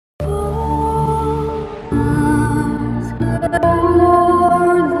Killing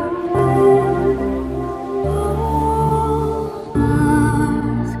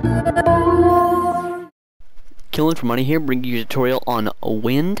for Money here, bringing you a tutorial on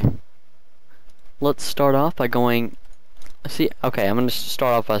wind. Let's start off by going. Okay, I'm going to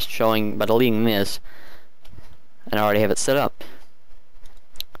start off by deleting this, and I already have it set up.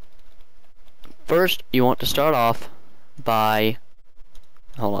 First, you want to start off by.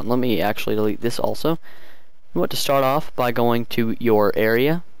 Hold on, let me actually delete this also. You want to start off by going to your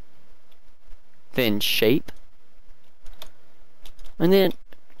area, then shape, and then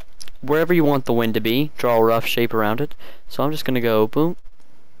wherever you want the wind to be, draw a rough shape around it. So I'm just going to go boom,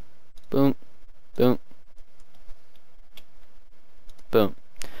 boom, boom, boom.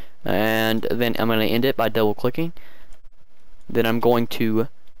 And then I'm going to end it by double clicking. Then I'm going to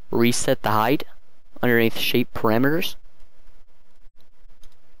reset the height underneath shape parameters.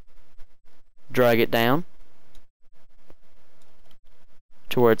 Drag it down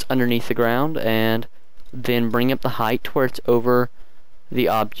to where it's underneath the ground, and then bring up the height to where it's over the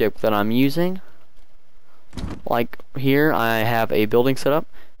object that I'm using. Like here, I have a building set up,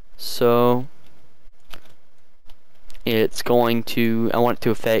 so it's going to, I want it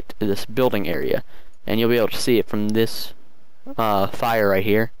to affect this building area, and you'll be able to see it from this fire right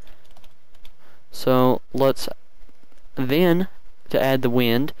here. So let's then, to add the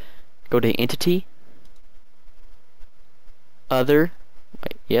wind, go to Entity, Other,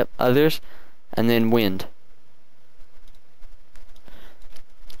 Others, and then Wind.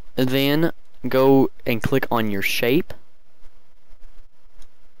 Then go and click on your shape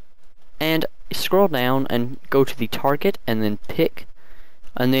and scroll down and go to the target and then pick,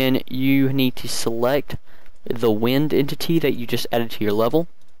 and then you need to select the wind entity that you just added to your level,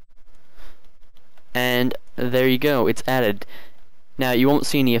 and there you go, it's added. Now you won't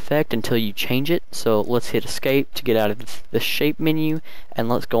see any effect until you change it, so let's hit escape to get out of the shape menu, and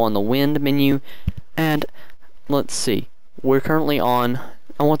let's go on the wind menu, and let's see, we're currently on,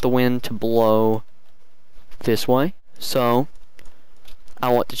 I want the wind to blow this way, so I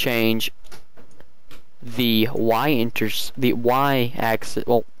want to change the Y axis,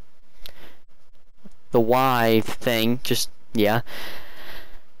 well, the Y thing,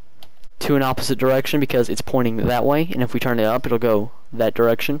 to an opposite direction because it's pointing that way, and if we turn it up, it'll go that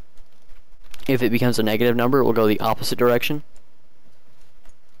direction. If it becomes a negative number, it will go the opposite direction.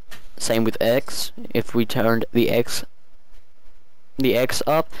 Same with X. If we turned the X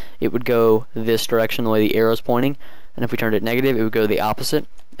up, it would go this direction, the way the arrow is pointing, and if we turned it negative, it would go the opposite,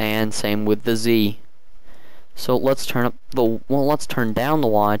 and same with the Z. So let's turn down the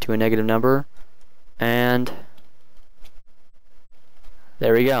Y to a negative number, and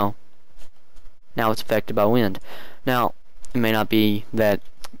there we go. Now it's affected by wind. Now it may not be that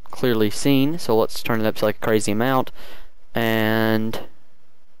clearly seen, so let's turn it up to like a crazy amount, and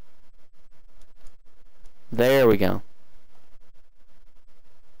there we go.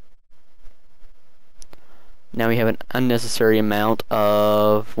 Now we have an unnecessary amount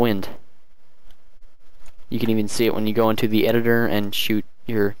of wind. You can even see it when you go into the editor and shoot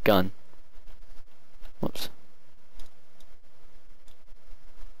your gun. Whoops.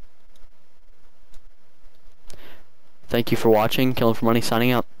 Thank you for watching. Killing for Money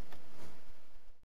signing out.